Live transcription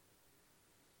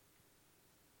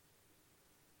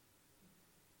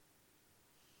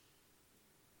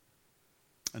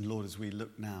And Lord, as we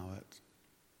look now at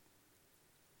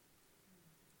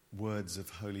words of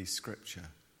Holy Scripture,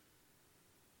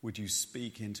 would you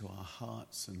speak into our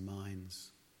hearts and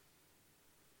minds?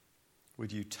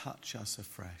 Would you touch us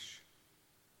afresh?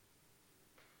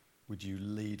 Would you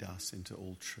lead us into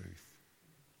all truth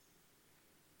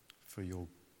for your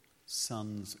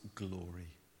Son's glory?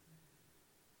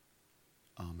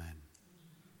 Amen.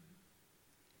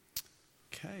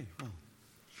 Okay, well.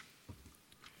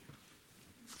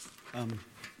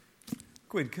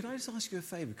 Gwyn, could I just ask you a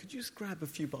favour? Could you just grab a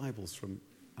few Bibles from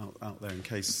out there in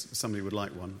case somebody would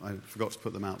like one? I forgot to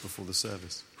put them out before the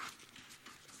service.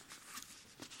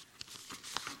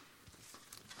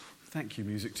 Thank you,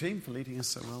 music team, for leading us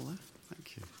so well there.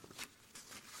 Thank you.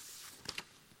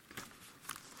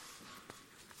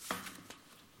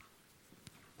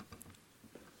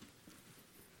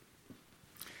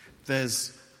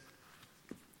 There's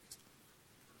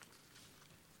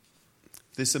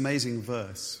this amazing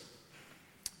verse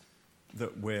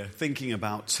that we're thinking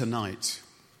about tonight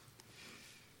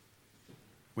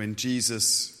when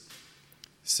Jesus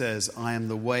says, I am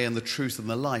the way and the truth and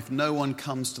the life. No one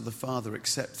comes to the Father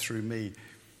except through me.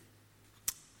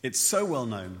 It's so well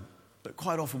known that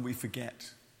quite often we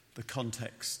forget the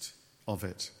context of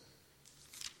it.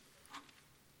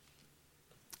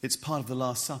 It's part of the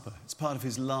Last Supper. It's part of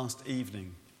his last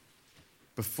evening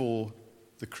before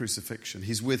the crucifixion.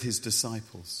 He's with his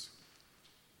disciples.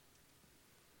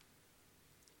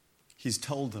 He's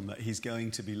told them that he's going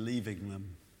to be leaving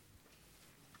them,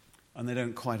 and they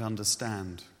don't quite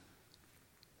understand.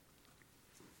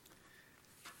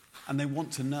 And they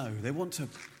want to know. They want to.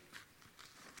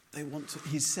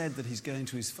 He's said that he's going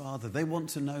to his Father. They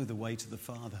want to know the way to the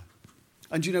Father.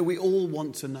 And you know, we all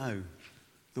want to know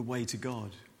the way to God,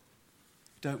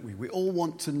 don't we? We all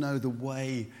want to know the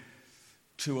way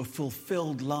to a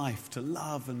fulfilled life, to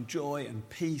love and joy and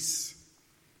peace.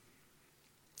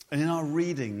 And in our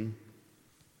reading,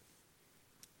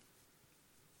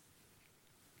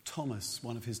 Thomas,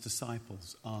 one of his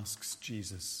disciples, asks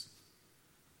Jesus,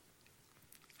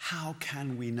 how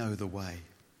can we know the way?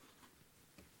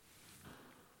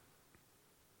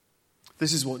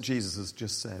 This is what Jesus has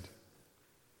just said.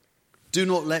 Do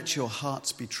not let your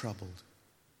hearts be troubled.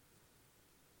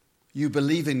 You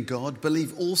believe in God,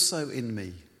 believe also in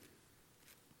me.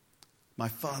 My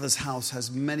Father's house has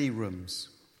many rooms.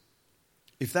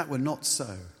 If that were not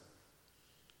so,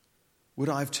 would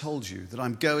I have told you that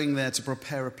I'm going there to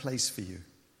prepare a place for you?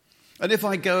 And if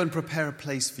I go and prepare a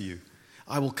place for you,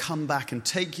 I will come back and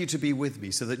take you to be with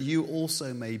me so that you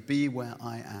also may be where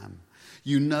I am.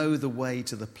 You know the way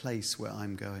to the place where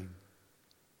I'm going.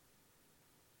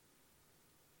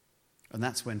 And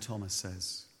that's when Thomas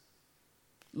says,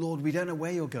 Lord, we don't know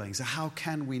where you're going, so how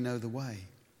can we know the way?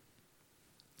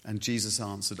 And Jesus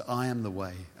answered, I am the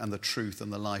way and the truth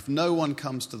and the life. No one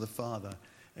comes to the Father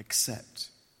except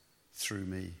through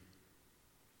me.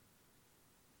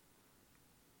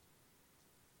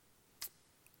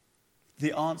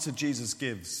 The answer Jesus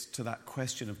gives to that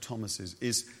question of Thomas's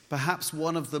is perhaps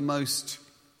one of the most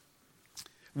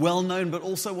well-known, but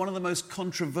also one of the most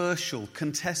controversial,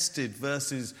 contested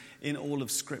verses in all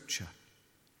of Scripture.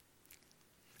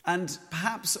 And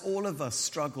perhaps all of us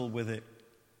struggle with it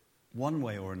one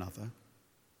way or another.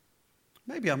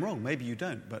 Maybe I'm wrong, maybe you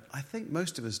don't, but I think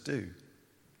most of us do.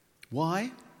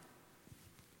 Why?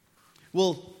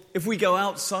 Well, if we go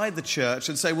outside the church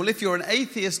and say, well, if you're an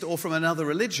atheist or from another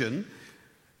religion,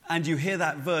 and you hear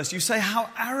that verse, you say, how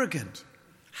arrogant.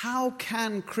 How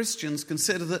can Christians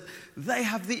consider that they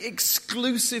have the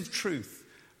exclusive truth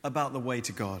about the way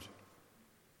to God?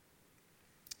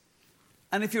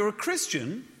 And if you're a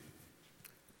Christian,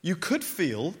 you could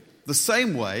feel the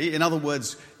same way. In other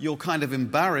words, you're kind of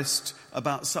embarrassed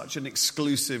about such an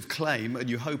exclusive claim and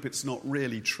you hope it's not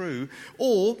really true.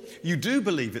 Or you do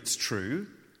believe it's true,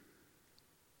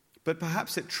 but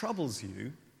perhaps it troubles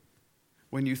you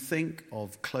when you think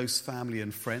of close family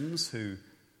and friends who,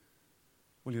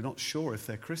 well, you're not sure if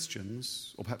they're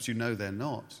Christians, or perhaps you know they're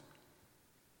not.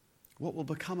 What will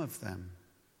become of them?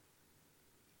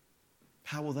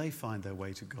 How will they find their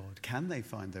way to God? Can they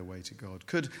find their way to God?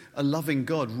 Could a loving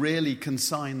God really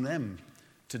consign them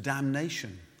to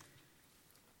damnation?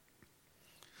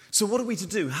 So what are we to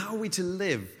do? How are we to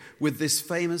live with this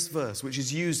famous verse, which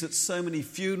is used at so many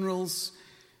funerals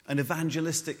and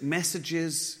evangelistic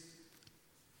messages?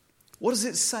 What does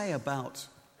it say about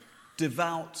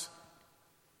devout,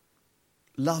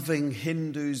 loving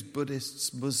Hindus,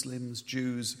 Buddhists, Muslims,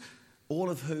 Jews, all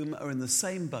of whom are in the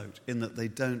same boat in that they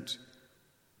don't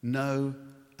know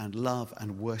and love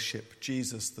and worship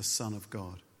Jesus, the Son of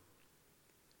God?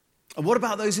 And what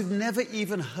about those who've never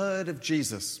even heard of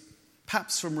Jesus,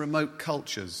 perhaps from remote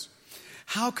cultures?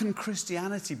 How can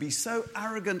Christianity be so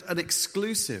arrogant and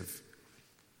exclusive?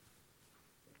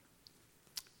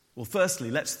 Well,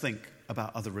 firstly, let's think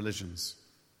about other religions.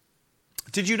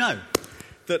 Did you know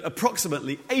that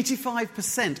approximately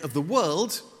 85% of the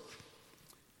world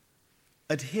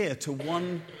adhere to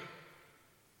one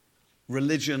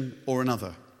religion or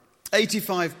another?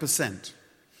 85%.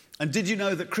 And did you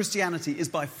know that Christianity is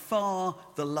by far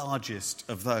the largest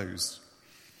of those?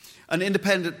 An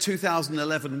independent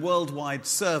 2011 worldwide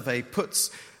survey puts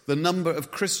the number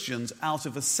of Christians out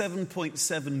of a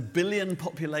 7.7 billion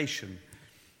population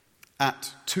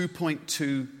at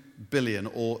 2.2 billion,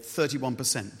 or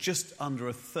 31%. Just under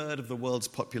a third of the world's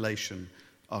population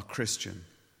are Christian.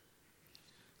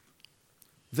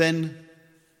 Then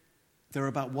there are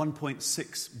about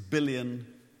 1.6 billion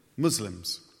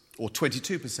Muslims, or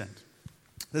 22%.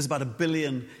 There's about 1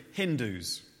 billion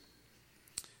Hindus.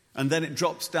 And then it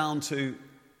drops down to,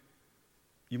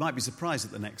 you might be surprised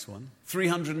at the next one,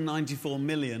 394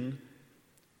 million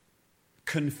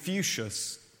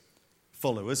Confucius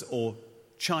followers, or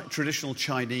traditional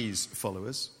Chinese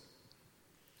followers.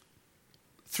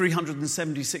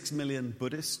 376 million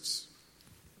Buddhists.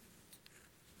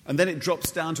 And then it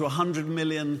drops down to 100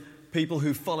 million people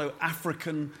who follow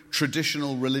African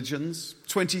traditional religions,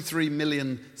 23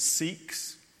 million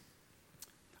Sikhs.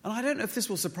 And I don't know if this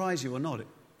will surprise you or not. It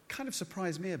kind of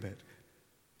surprised me a bit.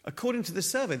 According to this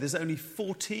survey, there's only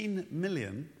 14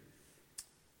 million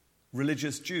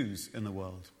religious Jews in the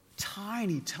world.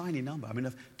 Tiny, tiny number. I mean,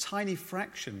 a tiny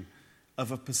fraction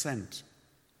of a percent.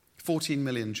 14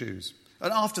 million Jews.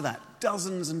 And after that,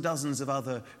 dozens and dozens of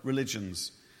other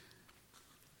religions.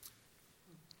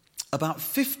 About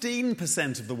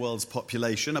 15% of the world's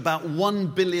population, about 1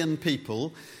 billion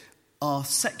people, are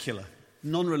secular,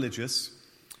 non-religious,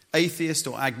 atheist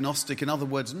or agnostic. In other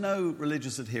words, no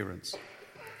religious adherence.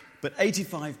 But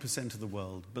 85% of the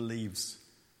world believes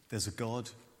there's a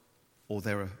God or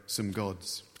there are some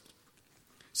gods.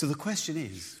 So the question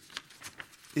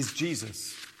is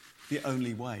Jesus the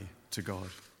only way to God?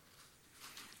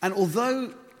 And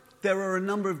although there are a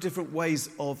number of different ways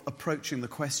of approaching the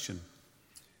question,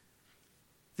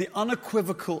 the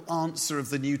unequivocal answer of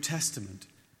the New Testament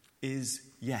is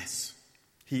yes,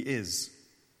 he is.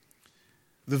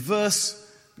 The verse,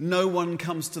 "No one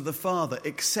comes to the Father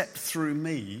except through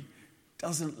me,"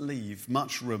 doesn't leave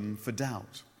much room for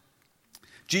doubt.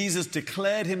 Jesus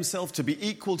declared himself to be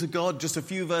equal to God. Just a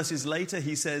few verses later,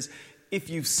 he says, "If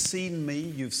you've seen me,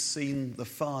 you've seen the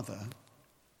Father."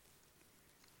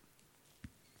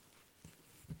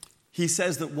 He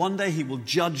says that one day he will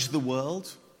judge the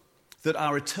world, that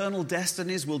our eternal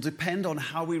destinies will depend on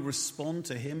how we respond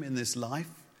to him in this life.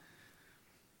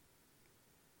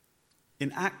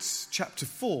 In Acts chapter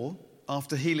 4,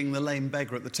 after healing the lame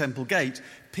beggar at the temple gate,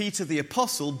 Peter the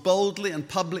apostle boldly and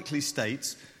publicly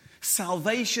states,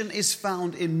 "Salvation is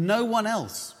found in no one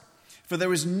else, for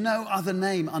there is no other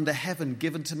name under heaven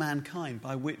given to mankind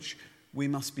by which we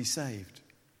must be saved."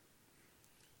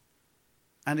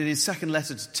 And in his second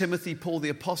letter to Timothy, Paul the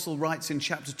apostle writes in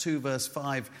chapter 2, verse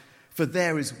 5, "For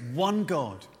there is one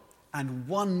God and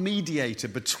one mediator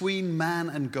between man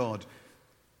and God,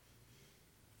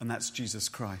 and that's Jesus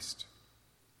Christ."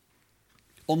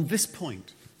 On this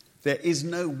point, there is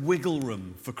no wiggle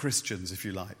room for Christians, if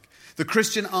you like. The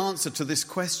Christian answer to this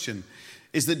question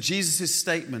is that Jesus'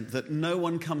 statement that no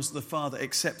one comes to the Father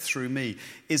except through me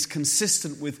is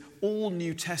consistent with all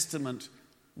New Testament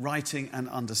writing and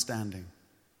understanding.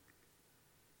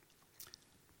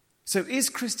 So is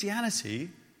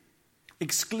Christianity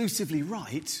exclusively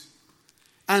right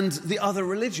and the other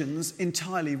religions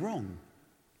entirely wrong?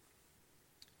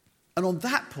 And on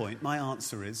that point, my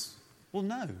answer is, well,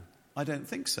 no, I don't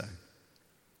think so.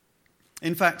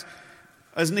 In fact,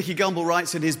 as Nicky Gumbel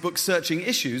writes in his book Searching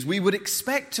Issues, we would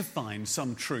expect to find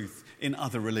some truth in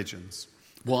other religions.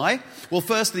 Why? Well,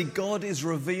 firstly, God is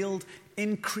revealed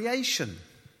in creation.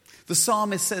 The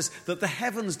psalmist says that the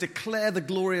heavens declare the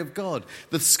glory of God.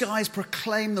 The skies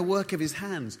proclaim the work of his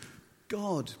hands.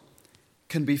 God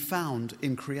can be found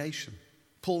in creation.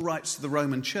 Paul writes to the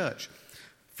Roman church,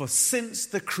 "For since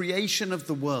the creation of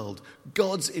the world,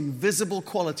 God's invisible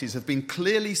qualities have been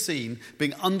clearly seen,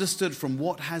 being understood from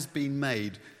what has been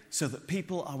made, so that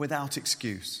people are without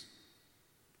excuse."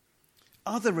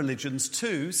 Other religions,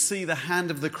 too, see the hand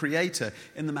of the Creator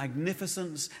in the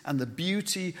magnificence and the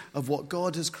beauty of what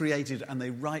God has created, and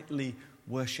they rightly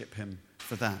worship him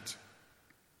for that.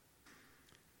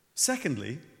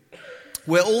 Secondly,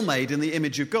 we're all made in the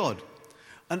image of God,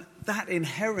 and that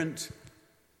inherent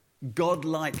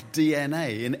God-like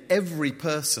DNA in every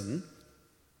person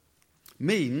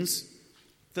means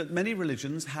that many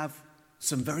religions have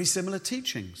some very similar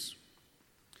teachings.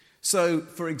 So,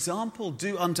 for example,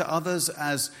 do unto others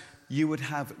as you would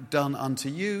have done unto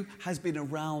you has been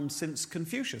around since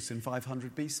Confucius in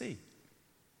 500 BC.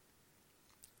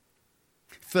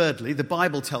 Thirdly, the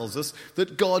Bible tells us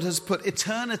that God has put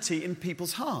eternity in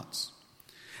people's hearts.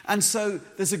 And so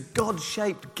there's a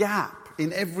God-shaped gap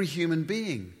in every human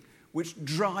being which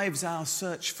drives our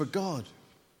search for God.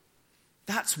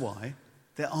 That's why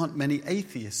there aren't many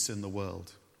atheists in the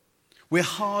world. We're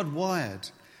hardwired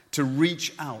to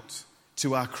reach out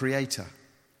to our Creator.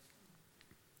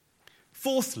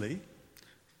 Fourthly,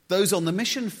 those on the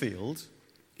mission field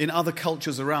in other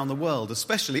cultures around the world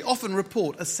especially often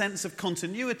report a sense of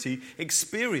continuity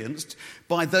experienced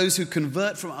by those who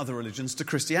convert from other religions to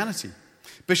Christianity.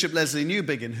 Bishop Leslie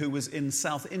Newbigin, who was in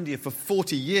South India for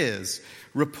 40 years,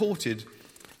 reported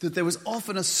that there was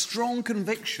often a strong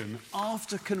conviction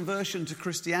after conversion to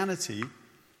Christianity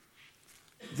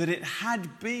that it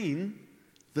had been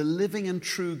the living and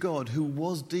true God who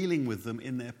was dealing with them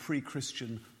in their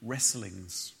pre-Christian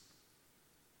wrestlings.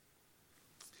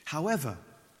 However,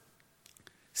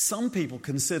 some people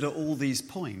consider all these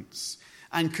points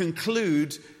and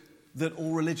conclude that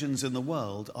all religions in the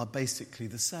world are basically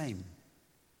the same.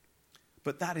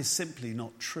 But that is simply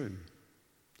not true.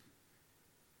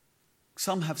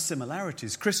 Some have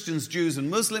similarities. Christians, Jews, and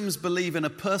Muslims believe in a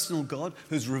personal God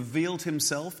who's revealed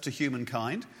himself to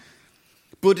humankind.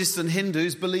 Buddhists and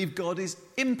Hindus believe God is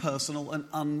impersonal and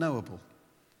unknowable.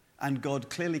 And God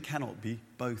clearly cannot be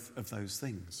both of those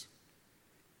things.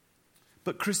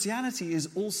 But Christianity is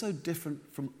also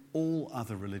different from all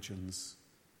other religions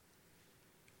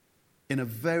in a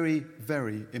very,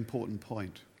 very important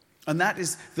point. And that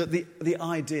is that the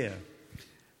idea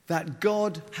that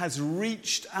God has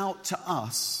reached out to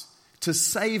us to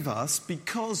save us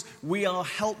because we are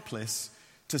helpless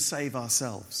to save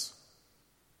ourselves.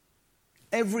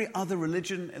 Every other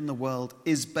religion in the world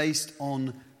is based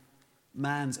on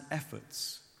man's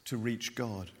efforts to reach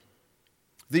God.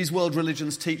 These world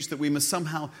religions teach that we must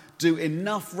somehow do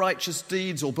enough righteous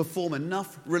deeds or perform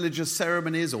enough religious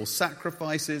ceremonies or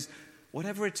sacrifices,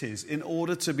 whatever it is, in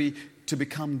order to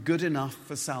become good enough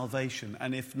for salvation.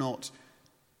 And if not,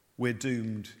 we're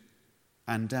doomed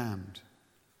and damned.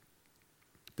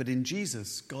 But in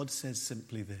Jesus, God says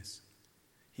simply this.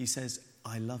 He says,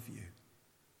 I love you.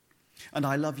 And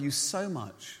I love you so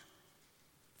much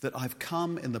that I've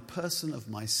come in the person of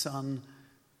my Son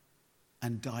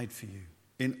and died for you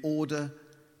in order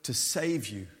to save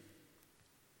you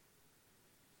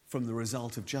from the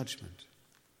result of judgment.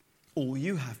 All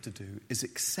you have to do is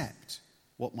accept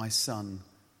what my Son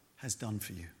has done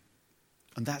for you.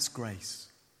 And that's grace.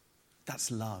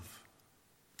 That's love.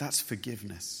 That's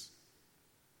forgiveness.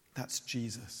 That's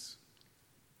Jesus.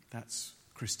 That's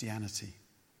Christianity.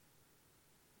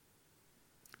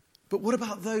 But what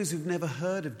about those who've never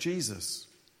heard of Jesus?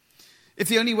 If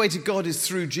the only way to God is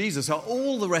through Jesus, are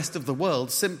all the rest of the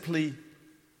world simply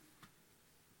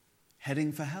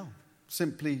heading for hell?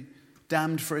 Simply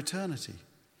damned for eternity?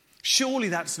 Surely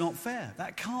that's not fair.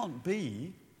 That can't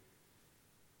be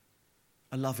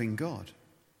a loving God.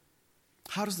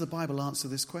 How does the Bible answer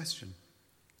this question?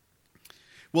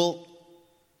 Well,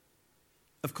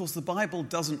 of course, the Bible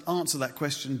doesn't answer that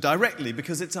question directly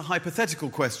because it's a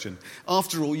hypothetical question.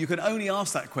 After all, you can only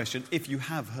ask that question if you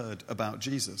have heard about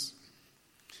Jesus.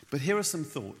 But here are some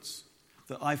thoughts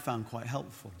that I found quite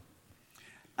helpful.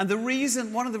 And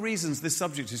one of the reasons this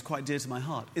subject is quite dear to my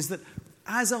heart is that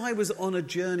as I was on a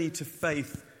journey to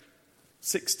faith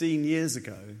 16 years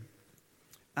ago,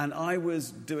 and I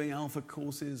was doing Alpha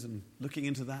courses and looking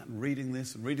into that and reading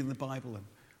this and reading the Bible and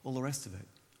all the rest of it,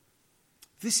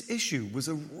 this issue was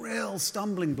a real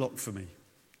stumbling block for me.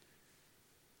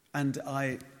 And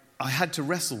I had to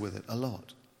wrestle with it a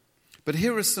lot. But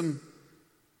here are some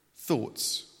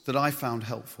thoughts that I found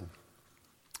helpful.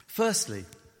 Firstly,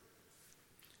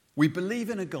 we believe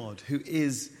in a God who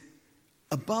is,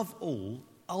 above all,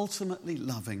 ultimately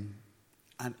loving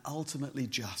and ultimately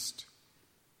just.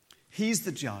 He's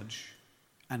the judge,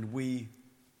 and we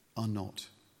are not.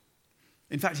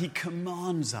 In fact, he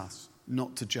commands us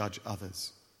not to judge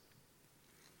others.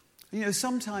 You know,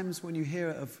 sometimes when you hear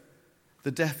of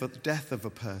the death of a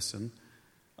person,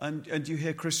 and you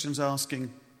hear Christians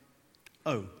asking,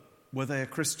 oh, were they a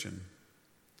Christian?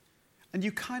 And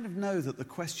you kind of know that the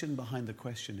question behind the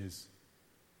question is,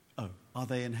 oh, are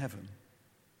they in heaven?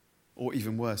 Or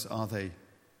even worse, are they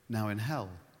now in hell?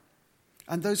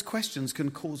 And those questions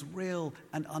can cause real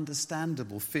and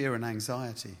understandable fear and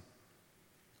anxiety.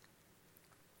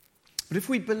 But if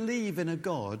we believe in a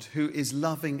God who is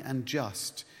loving and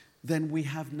just, then we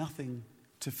have nothing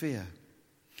to fear.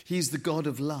 He's the God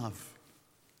of love.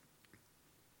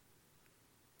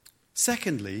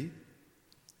 Secondly,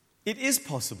 it is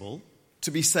possible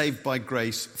to be saved by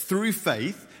grace through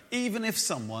faith, even if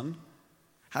someone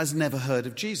has never heard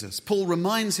of Jesus. Paul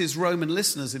reminds his Roman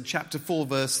listeners in chapter 4,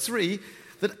 verse 3,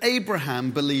 that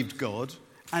Abraham believed God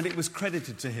and it was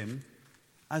credited to him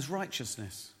as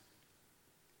righteousness.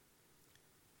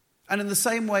 And in the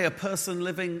same way, a person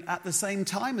living at the same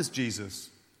time as Jesus,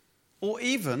 or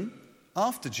even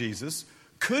after Jesus,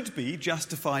 could be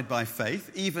justified by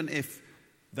faith, even if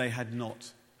they had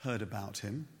not heard about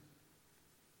him.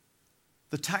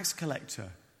 The tax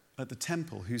collector at the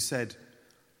temple who said,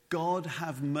 "God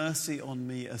have mercy on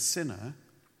me, a sinner,"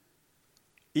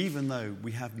 even though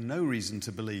we have no reason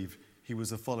to believe he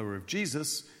was a follower of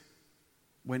Jesus,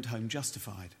 went home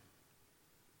justified.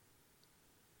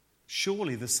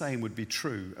 Surely the same would be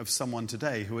true of someone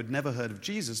today who had never heard of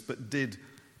Jesus but did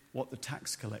what the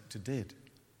tax collector did.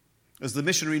 As the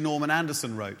missionary Norman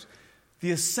Anderson wrote,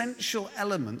 the essential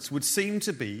elements would seem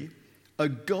to be a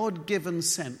God-given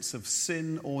sense of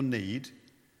sin or need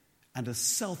and a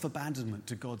self-abandonment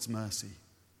to God's mercy.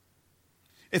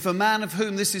 If a man of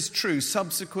whom this is true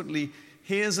subsequently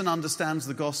hears and understands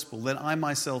the gospel, then I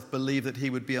myself believe that he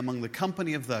would be among the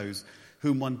company of those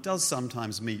whom one does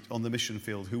sometimes meet on the mission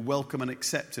field, who welcome and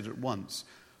accept it at once.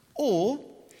 Or,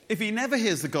 if he never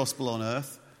hears the gospel on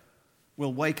earth,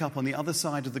 will wake up on the other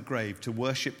side of the grave to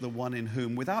worship the one in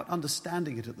whom, without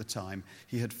understanding it at the time,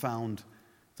 he had found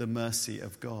the mercy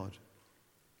of God.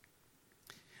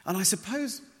 And I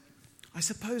suppose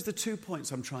the 2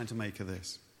 points I'm trying to make are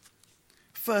this.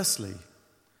 Firstly,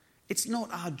 it's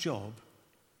not our job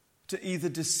to either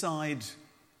decide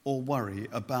or worry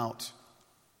about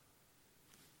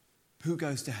who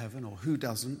goes to heaven or who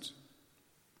doesn't.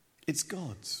 It's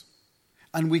God's.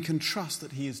 And we can trust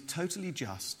that he is totally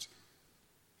just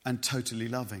and totally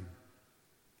loving.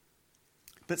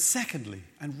 But secondly,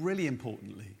 and really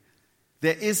importantly,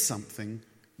 there is something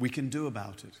we can do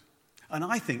about it. And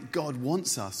I think God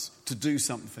wants us to do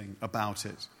something about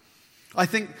it. I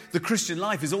think the Christian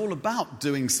life is all about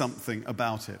doing something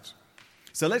about it.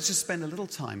 So let's just spend a little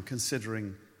time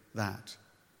considering that.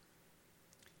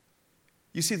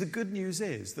 You see, the good news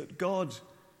is that God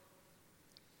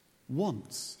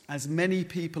wants as many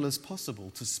people as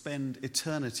possible to spend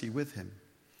eternity with him.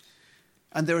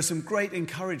 And there are some great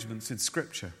encouragements in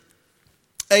Scripture.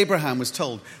 Abraham was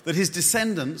told that his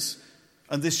descendants,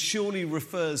 and this surely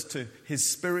refers to his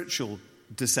spiritual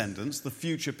descendants, the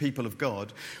future people of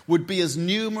God, would be as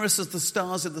numerous as the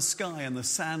stars in the sky and the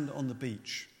sand on the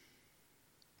beach.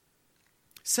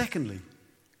 Secondly,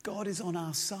 God is on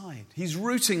our side. He's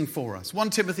rooting for us.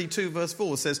 1 Timothy 2 verse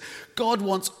 4 says, God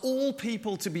wants all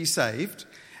people to be saved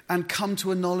and come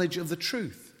to a knowledge of the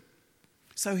truth.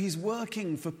 So he's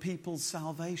working for people's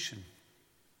salvation.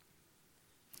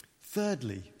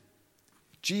 Thirdly,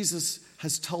 Jesus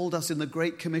has told us in the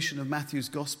Great Commission of Matthew's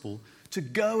Gospel to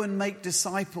go and make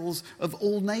disciples of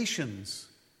all nations.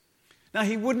 Now,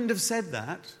 he wouldn't have said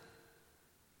that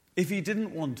if he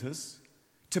didn't want us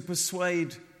to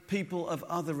persuade people of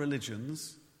other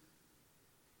religions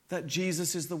that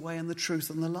Jesus is the way and the truth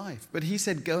and the life. But he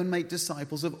said, go and make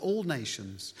disciples of all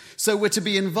nations. So we're to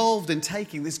be involved in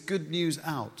taking this good news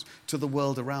out to the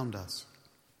world around us.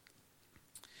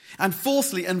 And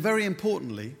fourthly, and very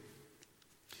importantly,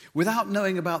 without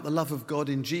knowing about the love of God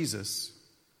in Jesus,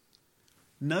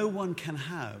 no one can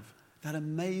have that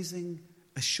amazing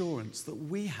assurance that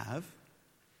we have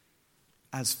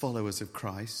as followers of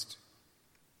Christ,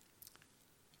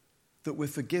 that we're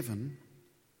forgiven,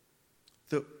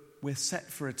 that we're set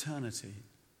for eternity,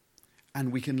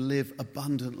 and we can live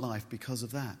abundant life because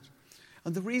of that.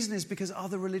 And the reason is because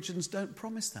other religions don't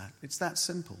promise that. It's that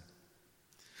simple.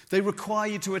 They require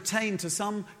you to attain to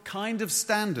some kind of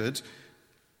standard,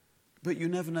 but you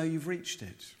never know you've reached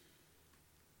it.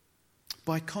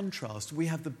 By contrast, we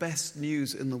have the best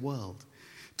news in the world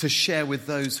to share with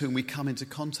those whom we come into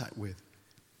contact with.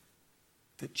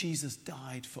 That Jesus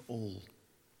died for all.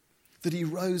 That he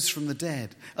rose from the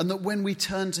dead. And that when we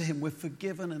turn to him, we're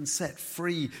forgiven and set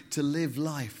free to live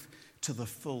life to the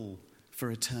full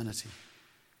for eternity.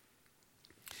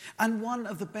 And one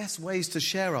of the best ways to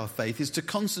share our faith is to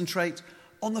concentrate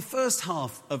on the first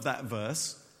half of that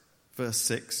verse, verse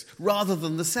 6, rather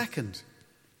than the second,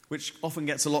 which often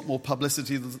gets a lot more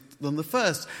publicity than the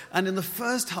first. And in the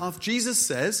first half, Jesus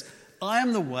says, I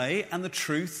am the way and the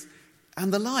truth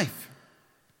and the life.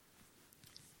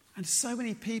 And so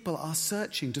many people are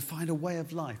searching to find a way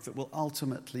of life that will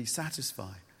ultimately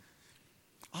satisfy.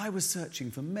 I was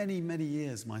searching for many, many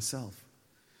years myself.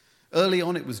 Early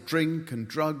on, it was drink and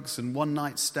drugs and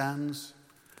one-night stands.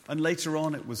 And later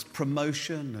on it was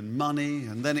promotion and money,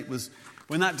 and then it was,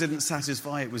 when that didn't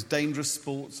satisfy, it was dangerous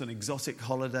sports and exotic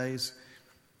holidays.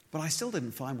 But I still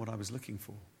didn't find what I was looking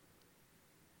for.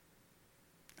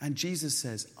 And Jesus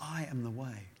says, I am the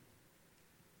way.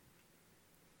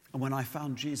 And when I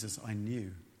found Jesus, I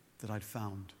knew that I'd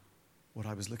found what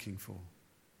I was looking for.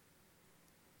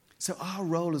 So our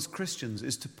role as Christians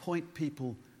is to point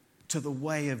people to the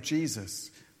way of Jesus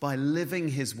by living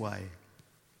his way.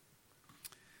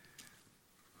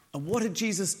 And what had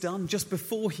Jesus done just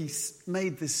before he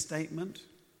made this statement?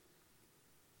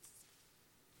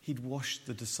 He'd washed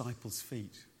the disciples'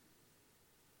 feet.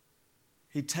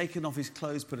 He'd taken off his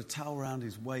clothes, put a towel around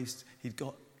his waist, he'd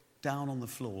got down on the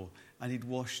floor, and he'd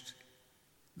washed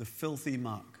the filthy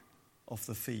muck off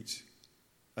the feet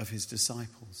of his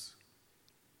disciples.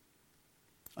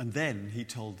 And then he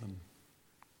told them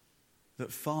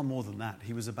that far more than that,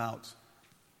 he was about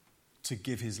to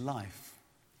give his life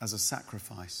as a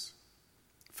sacrifice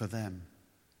for them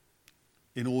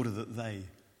in order that they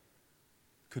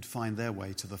could find their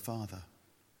way to the Father.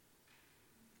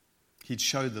 He'd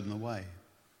showed them the way.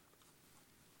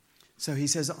 So he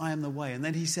says, I am the way. And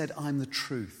then he said, I'm the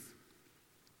truth.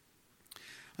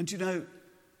 And you know,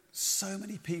 so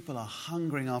many people are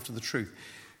hungering after the truth.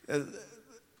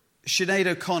 Sinead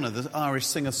O'Connor, the Irish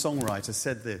singer-songwriter,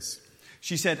 said this.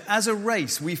 She said, as a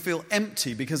race, we feel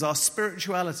empty because our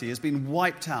spirituality has been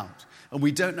wiped out and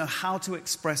we don't know how to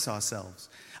express ourselves.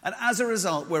 And as a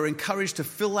result, we're encouraged to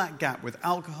fill that gap with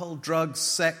alcohol, drugs,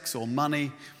 sex, or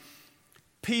money.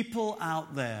 People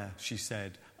out there, she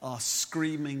said, are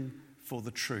screaming for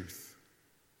the truth.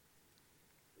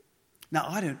 Now,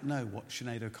 I don't know what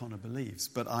Sinead O'Connor believes,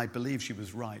 but I believe she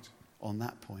was right on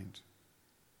that point.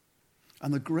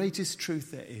 And the greatest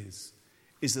truth there is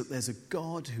that there's a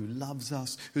God who loves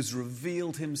us, who's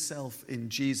revealed himself in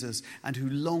Jesus, and who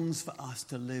longs for us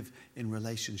to live in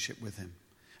relationship with him.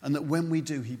 And that when we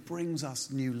do, he brings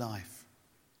us new life.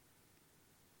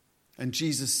 And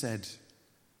Jesus said,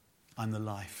 I'm the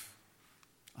life.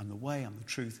 I'm the way, I'm the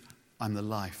truth, I'm the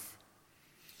life.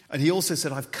 And he also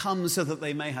said, I've come so that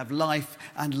they may have life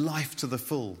and life to the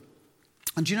full.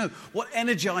 And you know, what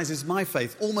energizes my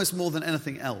faith almost more than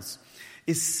anything else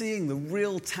is seeing the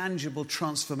real tangible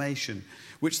transformation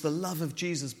which the love of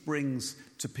Jesus brings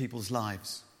to people's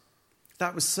lives.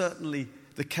 That was certainly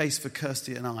the case for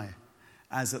Kirsty and I,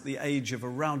 as at the age of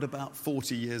around about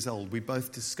 40 years old, we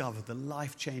both discovered the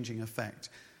life-changing effect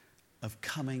of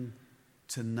coming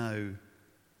to know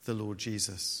the Lord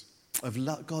Jesus, of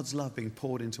God's love being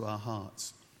poured into our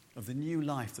hearts, of the new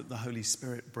life that the Holy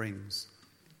Spirit brings.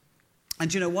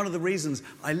 And you know, one of the reasons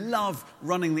I love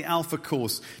running the Alpha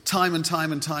course time and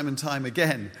time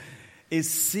again is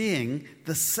seeing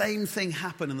the same thing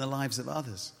happen in the lives of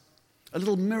others. A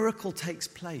little miracle takes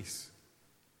place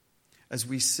as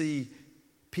we see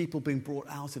people being brought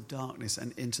out of darkness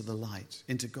and into the light,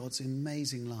 into God's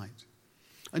amazing light.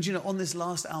 And you know, on this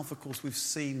last Alpha course, we've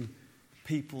seen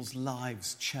people's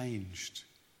lives changed.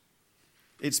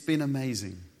 It's been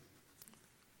amazing.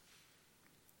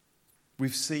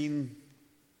 We've seen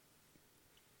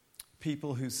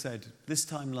people who said this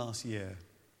time last year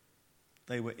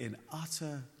they were in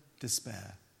utter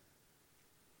despair.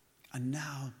 And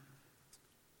now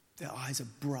their eyes are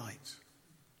bright.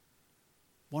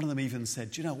 One of them even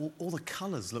said, you know, all the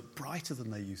colours look brighter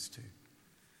than they used to.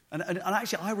 And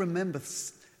actually, I remember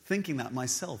thinking that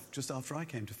myself just after I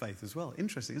came to faith as well.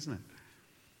 Interesting, isn't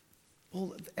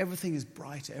it? Everything is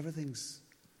brighter,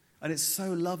 and it's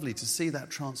so lovely to see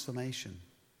that transformation.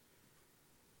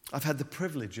 I've had the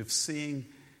privilege of seeing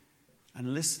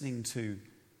and listening to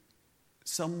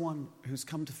someone who's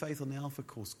come to faith on the Alpha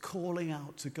course calling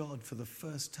out to God for the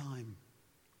first time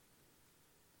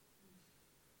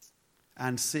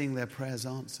and seeing their prayers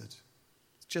answered.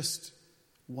 It's just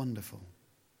wonderful.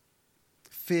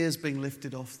 Fears being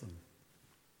lifted off them.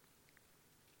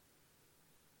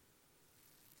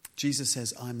 Jesus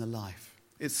says, I'm the life.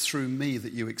 It's through me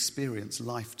that you experience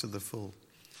life to the full.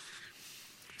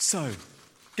 So,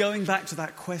 going back to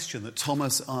that question that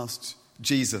Thomas asked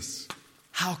Jesus,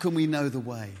 how can we know the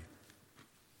way?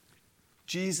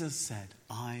 Jesus said,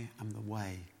 I am the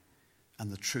way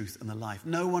and the truth and the life.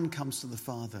 No one comes to the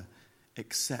Father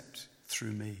except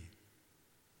through me.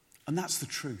 And that's the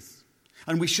truth.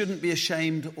 And we shouldn't be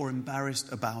ashamed or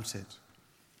embarrassed about it.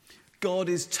 God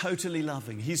is totally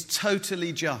loving. He's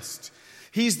totally just.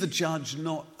 He's the judge,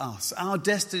 not us. Our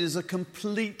destinies are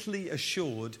completely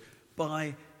assured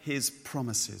by his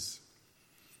promises.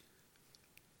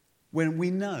 When we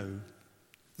know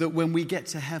that when we get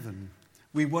to heaven,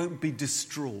 we won't be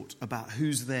distraught about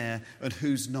who's there and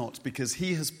who's not, because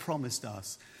he has promised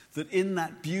us that in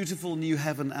that beautiful new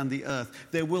heaven and the earth,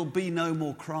 there will be no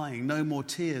more crying, no more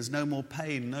tears, no more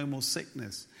pain, no more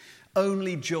sickness.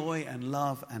 Only joy and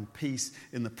love and peace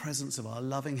in the presence of our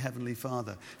loving Heavenly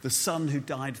Father, the Son who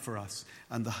died for us,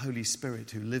 and the Holy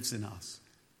Spirit who lives in us,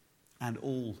 and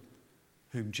all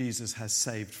whom Jesus has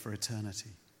saved for eternity.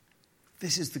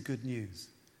 This is the good news.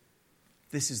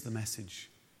 This is the message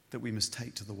that we must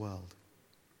take to the world.